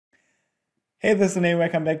Hey, this is Nate.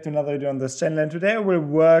 Welcome back to another video on this channel, and today I will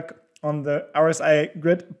work on the RSI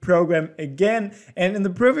grid program again. And in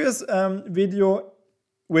the previous video,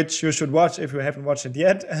 which you should watch if you haven't watched it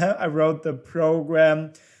yet, I wrote the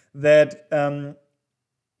program that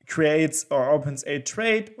creates or opens a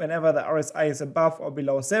trade whenever the RSI is above or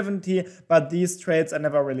below 70, but these trades are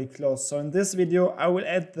never really closed. So in this video, I will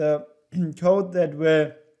add the code that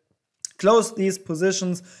will close these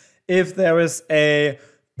positions if there is a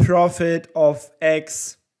profit of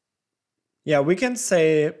X. Yeah, we can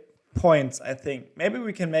say points, I think. Maybe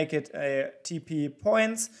we can make it a TP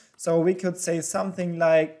points. So we could say something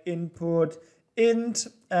like input int.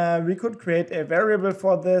 We could create a variable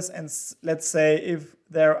for this, and let's say if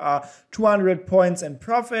there are 200 points in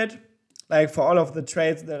profit, like for all of the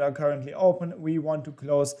trades that are currently open, we want to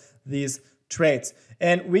close these trades.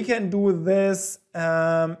 And we can do this in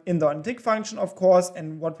the onTick function, of course.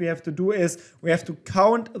 And what we have to do is we have to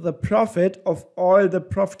count the profit of all the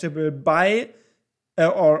profitable buy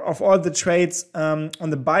or of all the trades on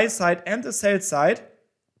the buy side and the sell side,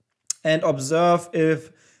 and observe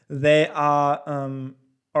if they are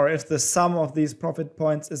or if the sum of these profit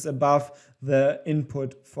points is above the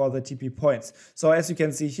input for the TP points. So as you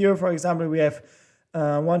can see here, for example, we have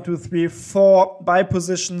 1, 2, 3, 4 buy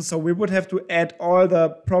positions. So we would have to add all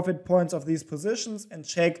the profit points of these positions and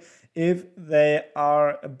check if they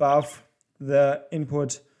are above the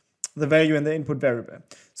input, the value in the input variable.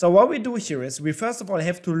 So what we do here is we first of all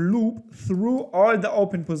have to loop through all the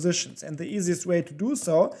open positions. And the easiest way to do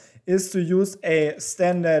so is to use a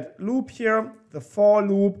standard loop here, the for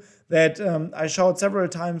loop that I showed several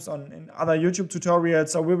times in other YouTube tutorials.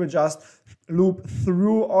 So we will just loop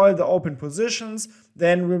through all the open positions.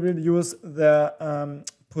 Then we will use the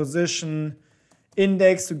position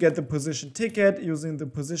index to get the position ticket using the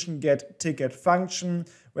position get ticket function,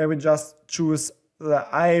 where we just choose the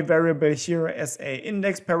I variable here as a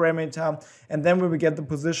index parameter, and then we will get the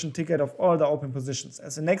position ticket of all the open positions.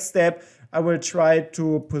 As a next step, I will try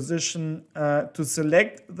to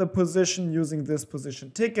select the position using this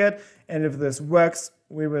position ticket, and if this works,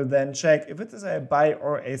 we will then check if it is a buy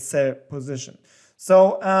or a sell position.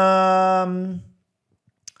 So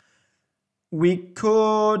we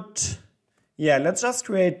could, let's just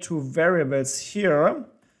create two variables here.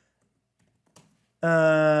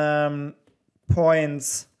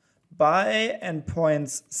 Points buy and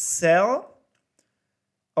points sell.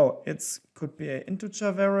 Oh, it could be an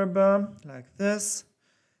integer variable like this.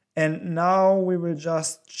 And now we will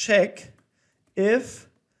just check if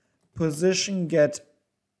position get,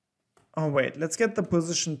 oh wait, let's get the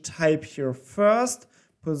position type here first.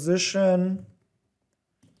 Position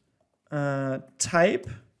type,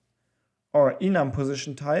 or enum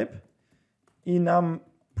position type. Enum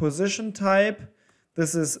position type.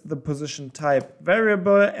 This is the position type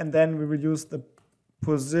variable, and then we will use the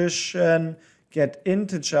position get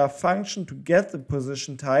integer function to get the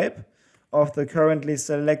position type of the currently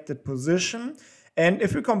selected position. And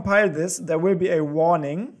if we compile this, there will be a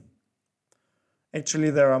warning. Actually,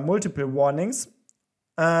 there are multiple warnings.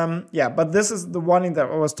 But this is the warning that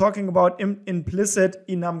I was talking about, implicit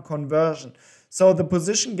enum conversion. So the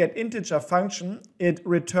position get integer function, it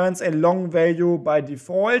returns a long value by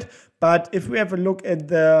default. But if we have a look at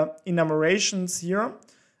the enumerations here,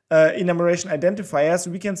 enumeration identifiers,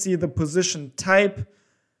 we can see the position type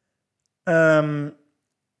identifier.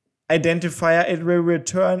 It will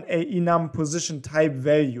return a enum position type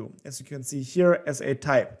value, as you can see here, as a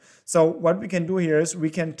type. So what we can do here is we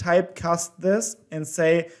can typecast this and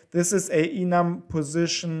say this is a enum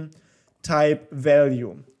position type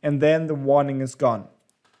value, and then the warning is gone.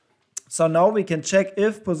 So now we can check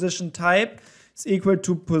if position type is equal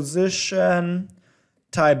to position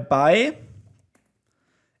type buy,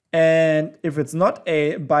 and if it's not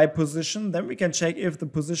a buy position, then we can check if the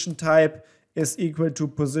position type is equal to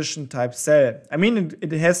position type sell. I mean,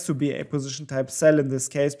 it has to be a position type sell in this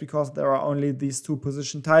case because there are only these two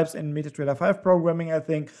position types in MetaTrader 5 programming, I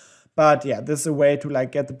think. But yeah, this is a way to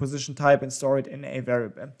get the position type and store it in a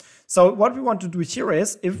variable. So what we want to do here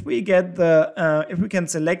is if we get if we can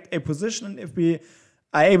select a position, and if we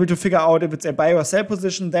are able to figure out if it's a buy or sell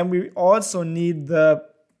position, then we also need the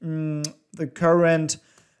current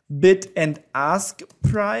bid and ask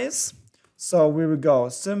price. So we will go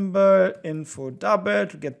symbol info double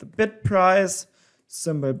to get the bid price,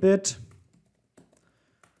 symbol bid.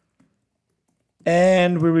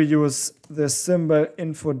 And we will use the symbol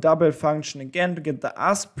info double function again to get the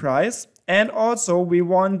ask price. And also we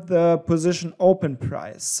want the position open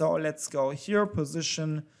price. So let's go here,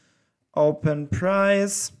 position open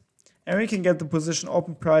price. And we can get the position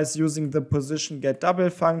open price using the position get double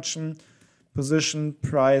function position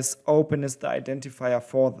price open is the identifier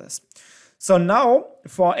for this. So now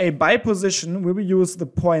for a buy position, we will use the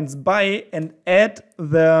points buy and add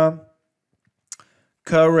the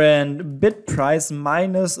current bid price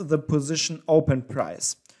minus the position open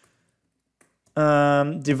price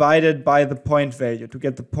divided by the point value to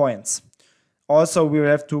get the points. Also, we will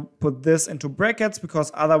have to put this into brackets because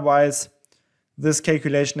otherwise this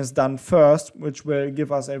calculation is done first, which will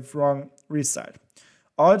give us a wrong result.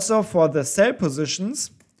 Also, for the sell positions,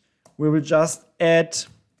 we will just add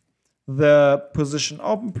the position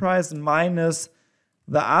open price minus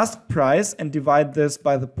the ask price and divide this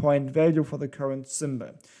by the point value for the current symbol.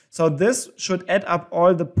 So this should add up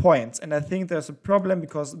all the points, and I think there's a problem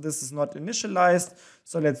because this is not initialized.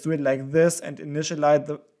 So let's do it like this and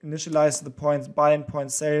initialize the points buy and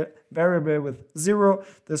point sell variable with 0.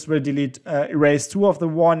 This will erase 2 of the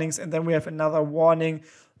warnings, and then we have another warning.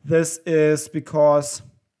 This is because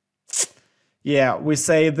we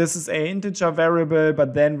say this is an integer variable,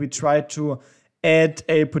 but then we try to add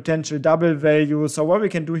a potential double value. So what we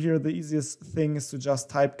can do here, the easiest thing is to just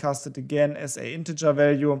typecast it again as an integer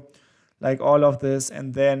value, like all of this,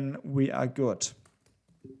 and then we are good.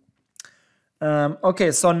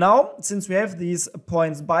 Okay, so now, since we have these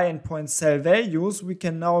points buy and points sell values, we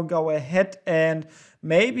can now go ahead and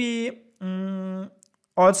maybe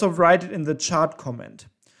also write it in the chart comment.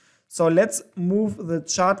 So let's move the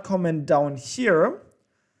chart comment down here.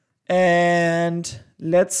 And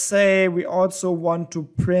let's say we also want to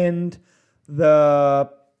print the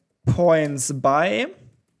points buy,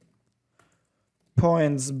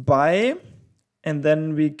 and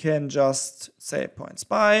then we can just say points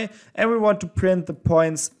buy, and we want to print the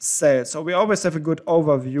points sell. So we always have a good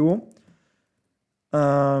overview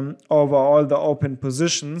over all the open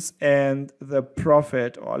positions and the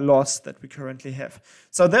profit or loss that we currently have.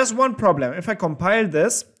 So there's one problem. If I compile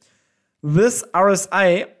this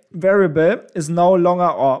RSI variable is no longer,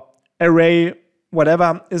 or array,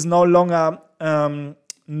 whatever, is no longer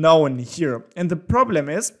known here. And the problem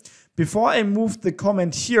is, before I moved the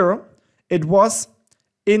comment here, it was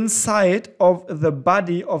inside of the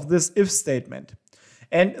body of this if statement.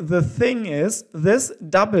 And the thing is, this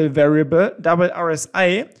double variable, double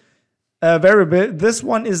RSI variable, this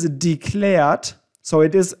one is declared, so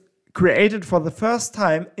it is created for the first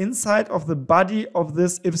time inside of the body of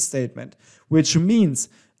this if statement, which means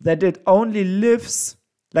that it only lives,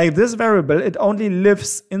 like this variable, it only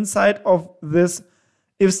lives inside of this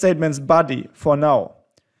if statement's body for now.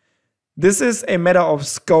 This is a matter of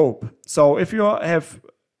scope. So if you have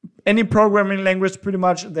any programming language, pretty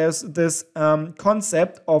much there's this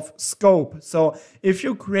concept of scope. So if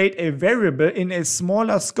you create a variable in a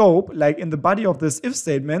smaller scope, like in the body of this if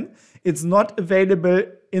statement, it's not available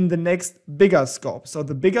in the next bigger scope. So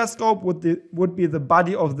the bigger scope would be the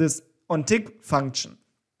body of this onTick function.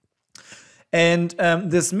 And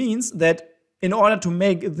this means that in order to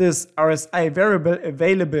make this RSI variable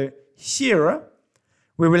available here,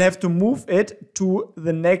 we will have to move it to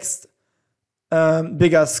the next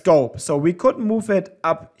bigger scope. So we could move it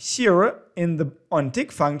up here in the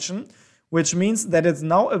onTick function, which means that it's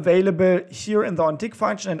now available here in the onTick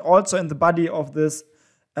function and also in the body of this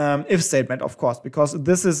if statement, of course, because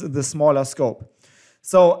this is the smaller scope.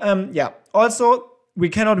 So also we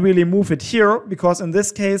cannot really move it here because in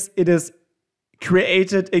this case it is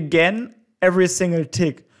created again every single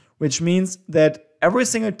tick, which means that every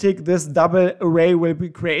single tick this double array will be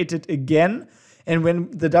created again, and when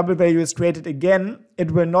the double value is created again, it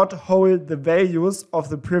will not hold the values of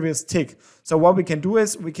the previous tick. So what we can do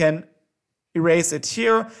is we can erase it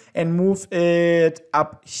here and move it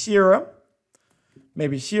up here,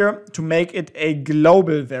 maybe here, to make it a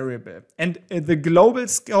global variable. And the global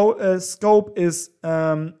scope is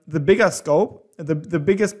the bigger scope, the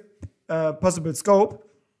biggest possible scope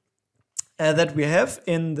that we have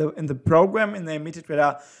in the program, in the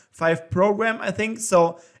MT5 program, I think.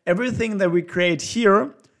 So everything that we create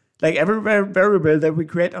here, like every variable that we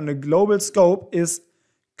create on a global scope, is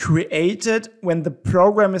created when the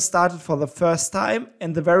program is started for the first time,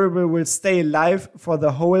 and the variable will stay live for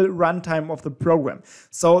the whole runtime of the program.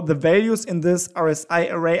 So the values in this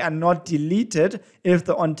RSI array are not deleted if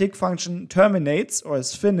the onTick function terminates or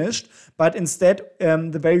is finished, but instead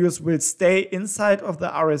the values will stay inside of the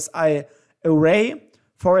RSI array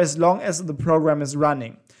for as long as the program is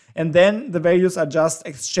running. And then the values are just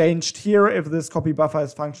exchanged here if this copy buffer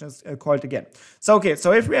function is called again. So okay,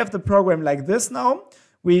 so if we have the program like this now,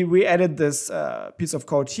 we added this piece of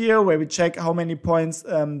code here where we check how many points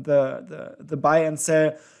the buy and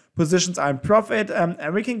sell positions are in profit,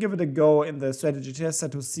 and we can give it a go in the strategy tester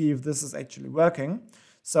to see if this is actually working.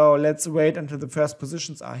 So let's wait until the first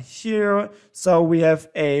positions are here. So we have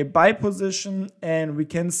a buy position, and we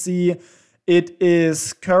can see it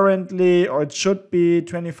is currently, or it should be,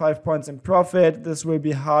 25 points in profit. This will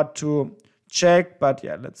be hard to check, but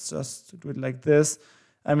yeah, let's just do it like this.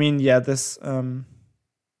 I mean, yeah, this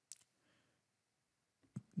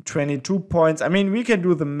 22 points. I mean, we can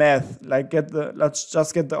do the math, like let's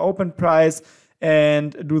just get the open price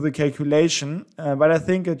and do the calculation. But I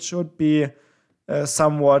think it should be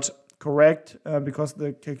somewhat correct because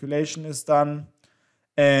the calculation is done.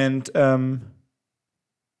 And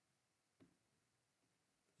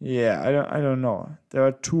yeah, I don't know. There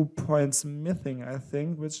are 2 points missing, I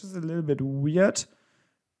think, which is a little bit weird.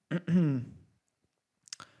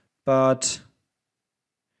 But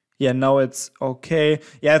yeah, now it's okay.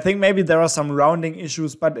 Yeah, I think maybe there are some rounding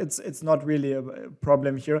issues, but it's not really a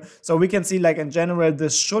problem here. So we can see, like, in general,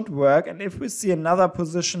 this should work. And if we see another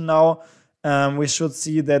position now, we should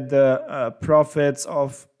see that the profit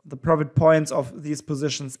points of these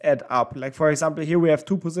positions add up. Like, for example, here we have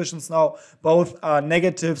 2 positions now, both are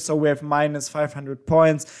negative, so we have minus 500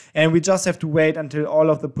 points, and we just have to wait until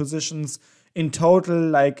all of the positions in total,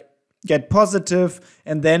 like, get positive,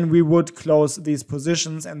 and then we would close these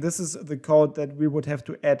positions, and this is the code that we would have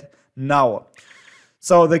to add now.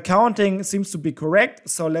 So the counting seems to be correct,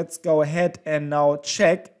 so let's go ahead and now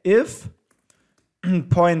check if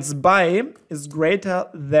points buy is greater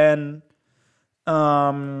than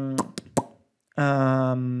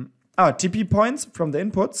TP points from the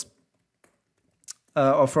inputs,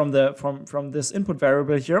 or from this input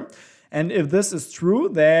variable here. And if this is true,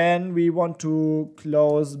 then we want to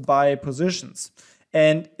close buy positions.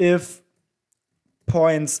 And if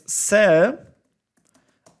points sell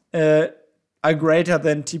are greater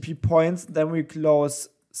than TP points, then we close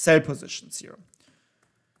sell positions here.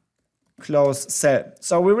 Close sell.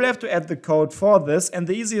 So we will have to add the code for this. And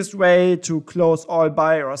the easiest way to close all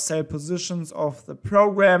buy or sell positions of the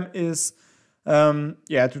program is to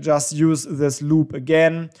just use this loop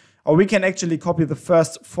again. Or we can actually copy the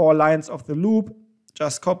first 4 lines of the loop.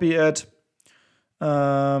 Just copy it.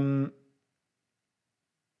 Or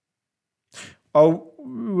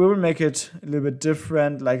we will make it a little bit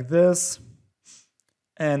different, like this.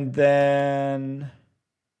 And then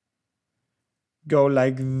go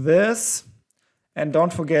like this. And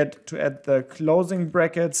don't forget to add the closing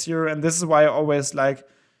brackets here. And this is why I always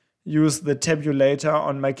use the tabulator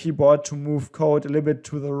on my keyboard to move code a little bit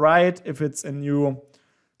to the right if it's a new,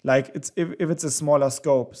 if it's a smaller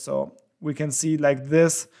scope. So we can see, like,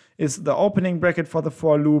 this is the opening bracket for the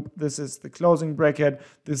for loop. This is the closing bracket.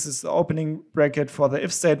 This is the opening bracket for the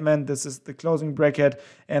if statement. This is the closing bracket.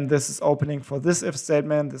 And this is opening for this if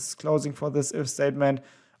statement. This is closing for this if statement.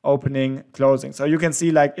 Opening, closing. So you can see,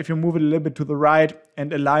 like, if you move it a little bit to the right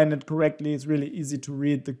and align it correctly, it's really easy to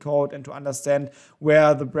read the code and to understand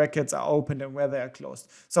where the brackets are opened and where they are closed.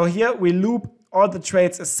 So here we loop all the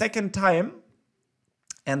trades a second time.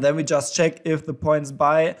 And then we just check if the points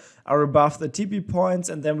buy are above the TP points.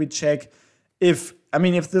 And then we check if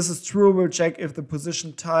this is true, we'll check if the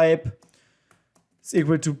position type is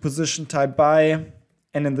equal to position type buy.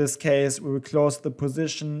 And in this case, we will close the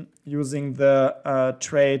position using the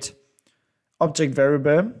trade object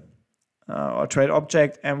variable or trade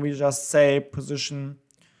object. And we just say position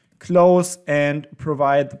close and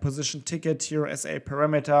provide the position ticket here as a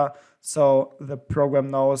parameter. So the program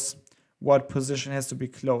knows what position has to be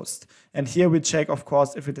closed. And here we check, of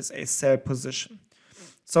course, if it is a sell position.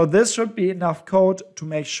 So this should be enough code to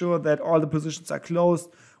make sure that all the positions are closed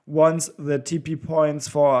once the TP points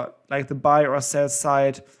for, like, the buy or sell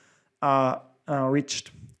side are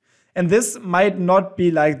reached. And this might not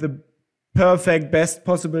be, like, the perfect best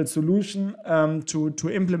possible solution to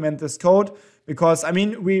implement this code, because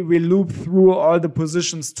we loop through all the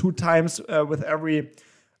positions 2 times with every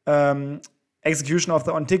execution of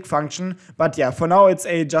the onTick function. But yeah, for now it's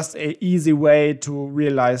just a easy way to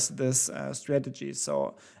realize this strategy.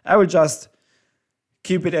 So I will just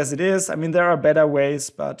keep it as it is. There are better ways,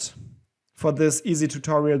 but for this easy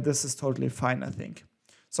tutorial, this is totally fine, I think.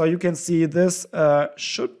 So you can see this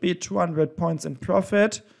should be 200 points in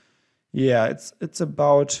profit. Yeah, it's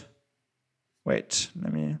about, wait,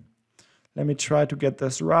 let me try to get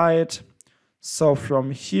this right. So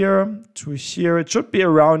from here to here, it should be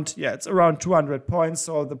around, it's around 200 points.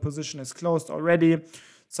 So the position is closed already.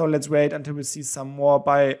 So let's wait until we see some more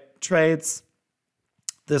buy trades.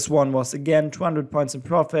 This one was, again, 200 points in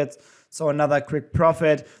profit. So another quick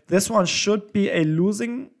profit. This one should be a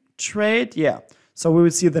losing trade. Yeah. So we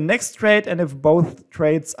will see the next trade. And if both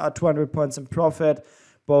trades are 200 points in profit,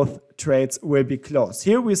 both trades will be closed.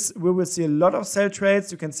 Here we will see a lot of sell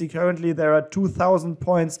trades. You can see currently there are 2,000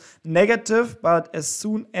 points negative, but as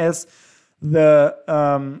soon as the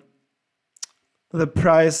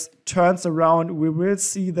price turns around, we will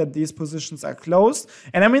see that these positions are closed.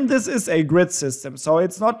 And I mean, this is a grid system, so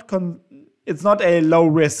it's not a low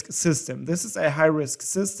risk system. This is a high risk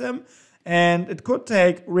system, and it could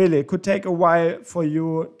take a while for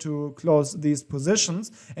you to close these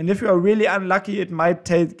positions. And if you are really unlucky, it might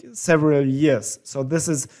take several years. So this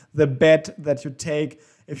is the bet that you take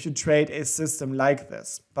if you trade a system like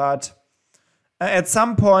this. But at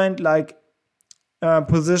some point, like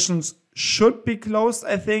positions should be closed,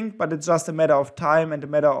 I think, but it's just a matter of time and a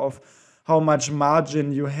matter of how much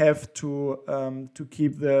margin you have to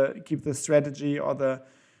keep the strategy or the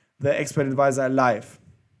expert advisor alive.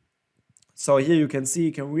 So here you can see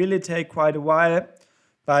it can really take quite a while,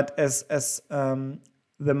 but as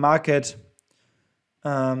the market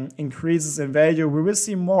increases in value, we will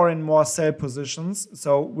see more and more sell positions.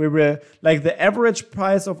 So we will, like, the average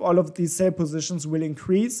price of all of these sell positions will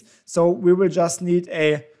increase. So we will just need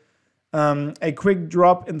a quick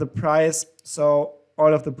drop in the price, so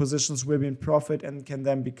all of the positions will be in profit and can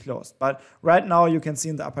then be closed. But right now you can see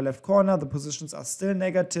in the upper left corner the positions are still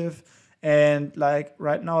negative, and like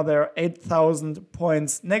right now there are 8,000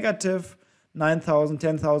 points negative, 9,000,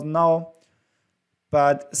 10,000 now.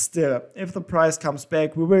 But still, if the price comes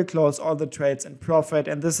back, we will close all the trades in profit.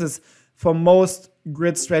 And this is for most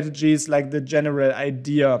grid strategies like the general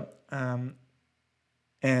idea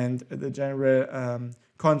and the general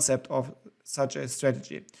concept of such a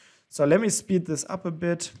strategy. So let me speed this up a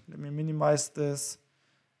bit. Let me minimize this.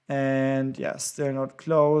 And yeah, still not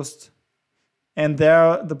closed. And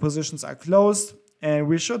there the positions are closed. And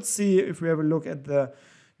we should see, if we have a look at the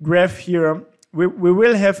graph here, we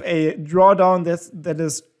will have a drawdown that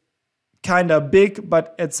is kind of big,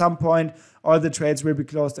 but at some point all the trades will be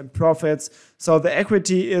closed in profits. So the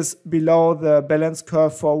equity is below the balance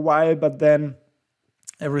curve for a while, but then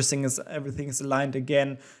everything is aligned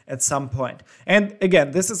again at some point. And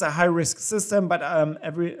again, this is a high risk system, but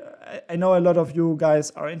I know a lot of you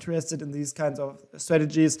guys are interested in these kinds of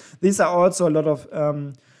strategies. These are also a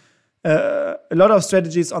lot of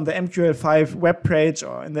strategies on the MQL5 webpage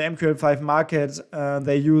or in the MQL5 market.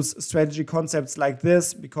 They use strategy concepts like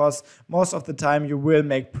this because most of the time you will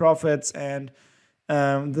make profits, and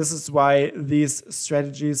this is why these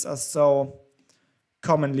strategies are so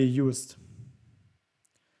commonly used.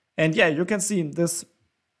 And yeah, you can see this.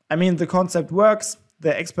 I mean, the concept works,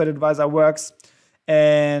 the expert advisor works,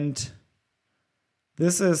 and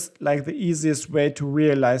this is like the easiest way to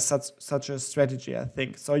realize such a strategy, I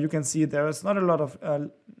think. So you can see there is not a lot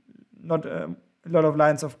of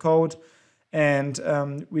lines of code, and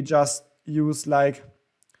we just use like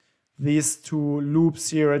these two loops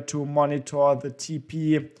here to monitor the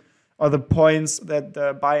TP or the points that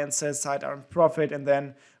the buy and sell side are in profit, and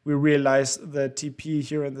then we realize the TP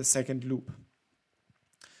here in the second loop.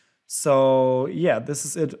 So yeah, this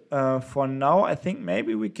is it for now. I think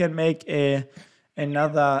maybe we can make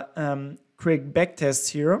another quick backtest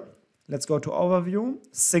here. Let's go to overview,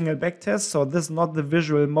 single backtest. So this is not the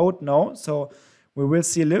visual mode now. So we will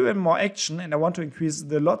see a little bit more action, and I want to increase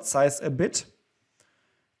the lot size a bit.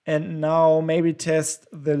 And now maybe test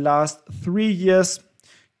the last 3 years,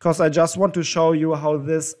 because I just want to show you how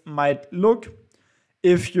this might look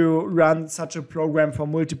if you run such a program for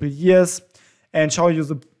multiple years, and show you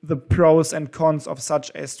the pros and cons of such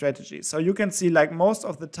a strategy. So you can see, like, most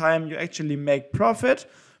of the time you actually make profit,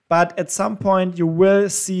 but at some point you will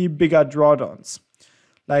see bigger drawdowns.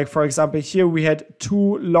 Like, for example, here we had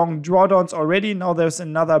 2 long drawdowns already. Now there's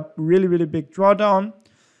another really, really big drawdown.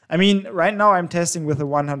 I mean, right now I'm testing with a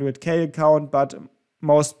 100K account, but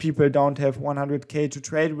most people don't have 100K to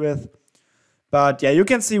trade with. But yeah, you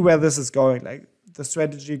can see where this is going. Like, the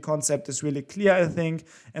strategy concept is really clear, I think.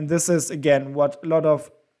 And this is, again, what a lot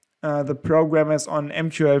of the programmers on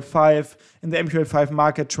MQL5, in the MQL5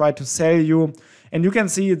 market, try to sell you. And you can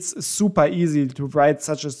see it's super easy to write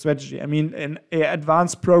such a strategy. I mean, an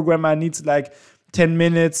advanced programmer needs like 10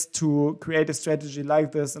 minutes to create a strategy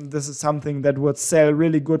like this. And this is something that would sell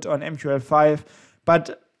really good on MQL5.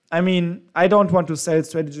 But I mean, I don't want to sell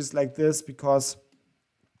strategies like this because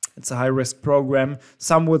it's a high-risk program.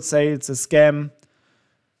 Some would say it's a scam.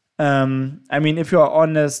 I mean, if you are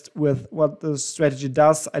honest with what the strategy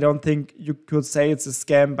does, I don't think you could say it's a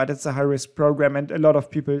scam, but it's a high-risk program, and a lot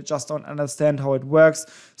of people just don't understand how it works.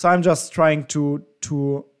 So I'm just trying to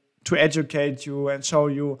educate you and show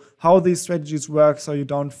you how these strategies work, so you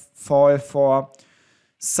don't fall for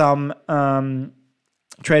some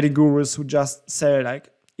trading gurus who just sell like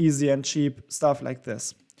easy and cheap stuff like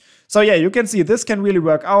this. So yeah, you can see this can really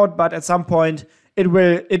work out, but at some point it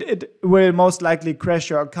will most likely crash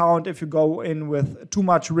your account if you go in with too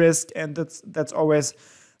much risk, and that's always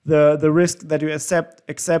the risk that you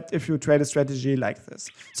accept if you trade a strategy like this.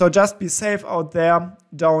 So just be safe out there.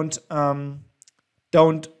 Don't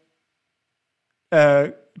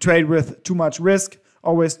trade with too much risk.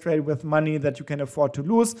 Always trade with money that you can afford to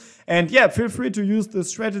lose. And yeah, feel free to use this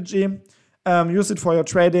strategy. Use it for your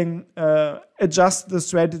trading. Adjust the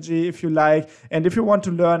strategy if you like. And if you want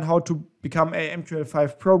to learn how to become a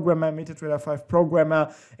MT5 programmer, MetaTrader 5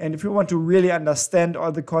 programmer, and if you want to really understand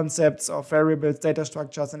all the concepts of variables, data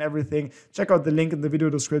structures, and everything, check out the link in the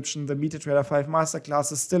video description. The MetaTrader 5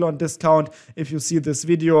 masterclass is still on discount if you see this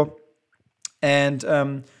video.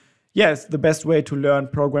 And yeah, it's the best way to learn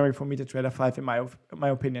programming for MetaTrader 5 in my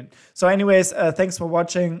opinion. So anyways, thanks for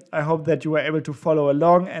watching. I hope that you were able to follow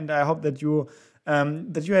along, and I hope that you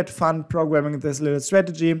had fun programming this little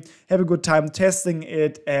strategy. Have a good time testing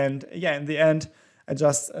it, and yeah, in the end, I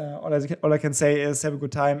just all I can say is have a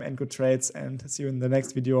good time and good trades, and see you in the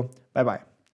next video. Bye bye.